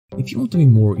If you want to be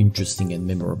more interesting and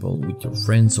memorable with your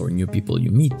friends or new people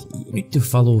you meet, you need to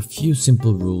follow a few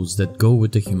simple rules that go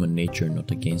with the human nature,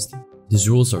 not against it. These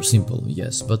rules are simple,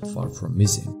 yes, but far from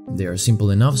easy. They are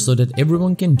simple enough so that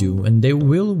everyone can do, and they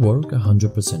will work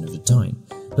 100% of the time,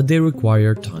 but they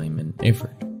require time and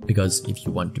effort. Because if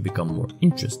you want to become more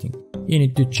interesting, you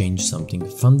need to change something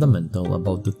fundamental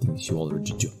about the things you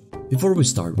already do. Before we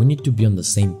start, we need to be on the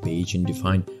same page and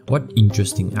define what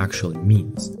interesting actually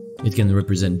means. It can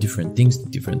represent different things to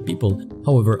different people.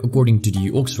 However, according to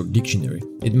the Oxford Dictionary,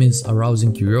 it means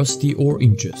arousing curiosity or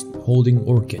interest, holding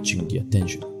or catching the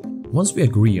attention. Once we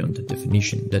agree on the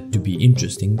definition that to be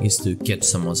interesting is to catch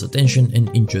someone's attention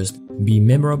and interest, be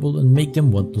memorable and make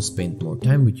them want to spend more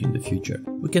time with you in the future,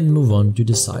 we can move on to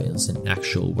the science and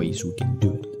actual ways we can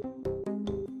do it.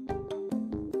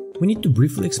 We need to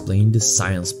briefly explain the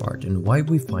science part and why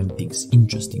we find things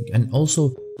interesting, and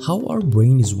also how our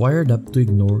brain is wired up to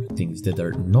ignore things that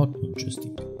are not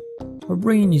interesting. Our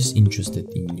brain is interested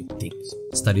in new things.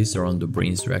 Studies around the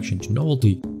brain's reaction to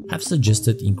novelty have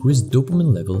suggested increased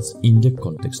dopamine levels in the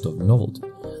context of novelty.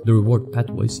 The reward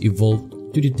pathways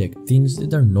evolved to detect things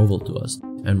that are novel to us,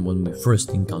 and when we first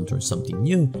encounter something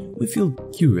new, we feel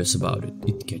curious about it.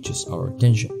 It catches our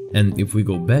attention. And if we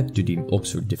go back to the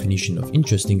Oxford definition of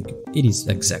interesting, it is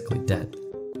exactly that: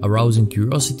 arousing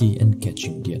curiosity and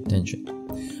catching the attention.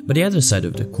 But the other side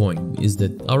of the coin is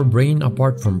that our brain,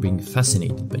 apart from being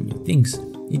fascinated by new things,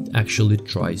 it actually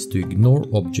tries to ignore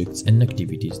objects and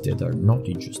activities that are not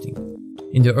interesting.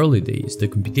 In the early days, the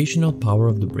computational power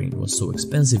of the brain was so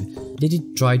expensive that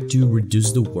it tried to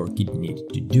reduce the work it needed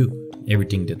to do.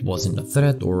 Everything that wasn't a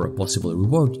threat or a possible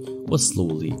reward was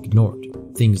slowly ignored.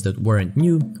 Things that weren't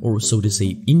new, or so to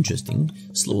say interesting,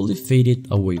 slowly faded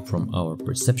away from our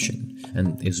perception.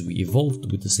 And as we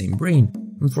evolved with the same brain,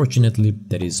 unfortunately,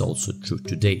 that is also true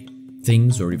today.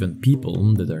 Things or even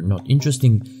people that are not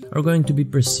interesting are going to be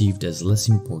perceived as less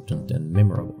important and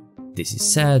memorable. This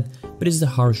is sad, but it's the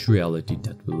harsh reality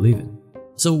that we live in.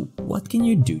 So what can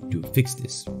you do to fix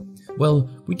this? Well,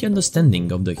 with the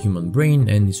understanding of the human brain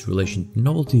and its relation to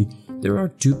novelty, there are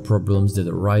two problems that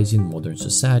arise in modern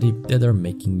society that are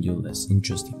making you less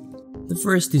interesting. The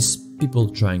first is people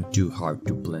trying too hard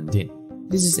to blend in.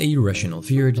 This is a irrational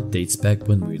fear that dates back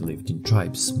when we lived in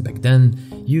tribes. Back then,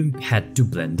 you had to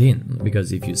blend in,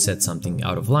 because if you said something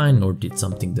out of line or did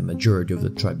something the majority of the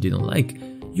tribe didn't like,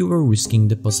 you were risking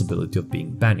the possibility of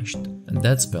being banished, and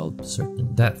that spelled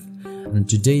certain death. And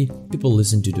today, people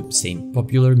listen to the same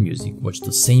popular music, watch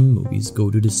the same movies, go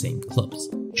to the same clubs,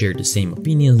 share the same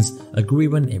opinions, agree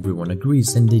when everyone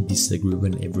agrees, and they disagree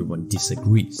when everyone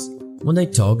disagrees. When they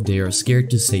talk, they are scared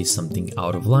to say something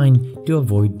out of line to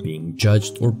avoid being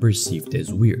judged or perceived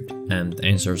as weird, and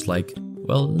answers like,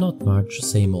 well, not much,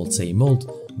 same old,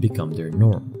 become their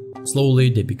norm. Slowly,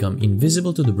 they become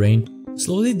invisible to the brain.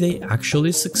 Slowly, they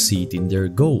actually succeed in their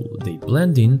goal. They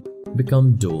blend in,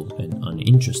 become dull and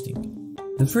uninteresting.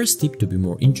 The first tip to be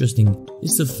more interesting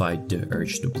is to fight the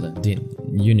urge to blend in.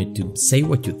 You need to say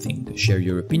what you think, share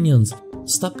your opinions,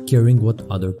 stop caring what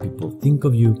other people think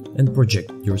of you, and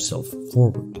project yourself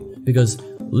forward. Because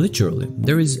literally,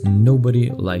 there is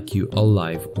nobody like you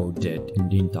alive or dead in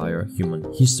the entire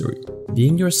human history.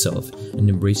 Being yourself and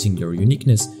embracing your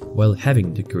uniqueness while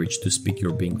having the courage to speak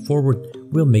your being forward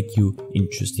will make you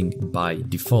interesting by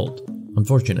default.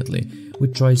 Unfortunately, we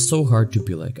try so hard to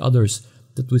be like others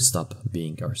that we stop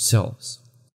being ourselves.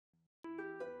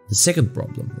 The second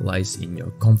problem lies in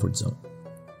your comfort zone.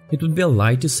 It would be a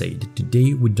lie to say that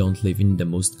today we don't live in the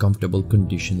most comfortable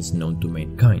conditions known to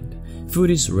mankind. Food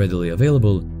is readily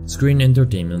available, screen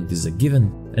entertainment is a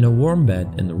given, and a warm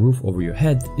bed and a roof over your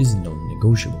head is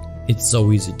non-negotiable. It's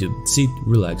so easy to sit,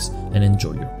 relax, and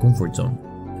enjoy your comfort zone.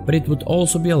 But it would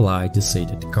also be a lie to say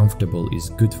that comfortable is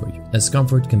good for you, as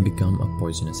comfort can become a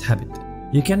poisonous habit.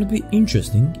 You cannot be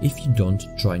interesting if you don't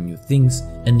try new things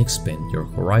and expand your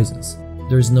horizons.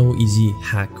 There's no easy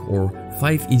hack or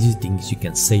 5 easy things you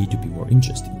can say to be more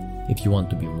interesting. If you want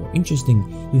to be more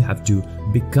interesting, you have to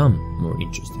become more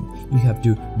interesting. You have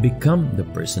to become the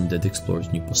person that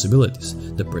explores new possibilities,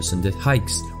 the person that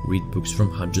hikes, reads books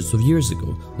from hundreds of years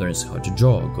ago, learns how to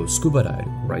draw, goes scuba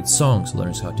diving, writes songs,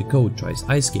 learns how to code, tries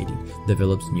ice skating,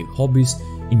 develops new hobbies,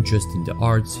 interest in the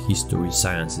arts, history,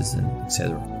 sciences, and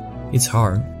etc. It's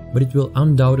hard, but it will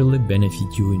undoubtedly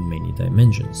benefit you in many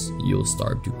dimensions. You'll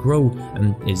start to grow,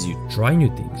 and as you try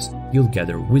new things, you'll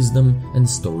gather wisdom and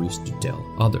stories to tell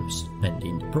others, and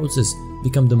in the process,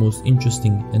 become the most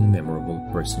interesting and memorable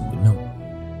person you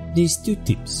know. These two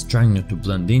tips, trying not to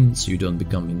blend in so you don't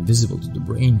become invisible to the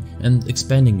brain, and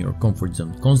expanding your comfort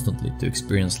zone constantly to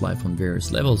experience life on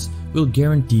various levels, will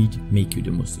guaranteed make you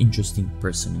the most interesting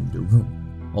person in the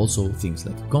room. Also, things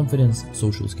like confidence,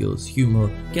 social skills, humor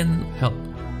can help,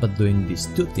 but doing these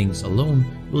two things alone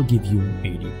will give you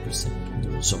 80% of the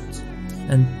results.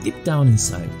 And deep down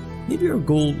inside, maybe your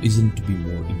goal isn't to be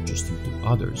more interesting to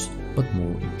others, but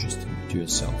more interesting to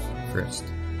yourself first.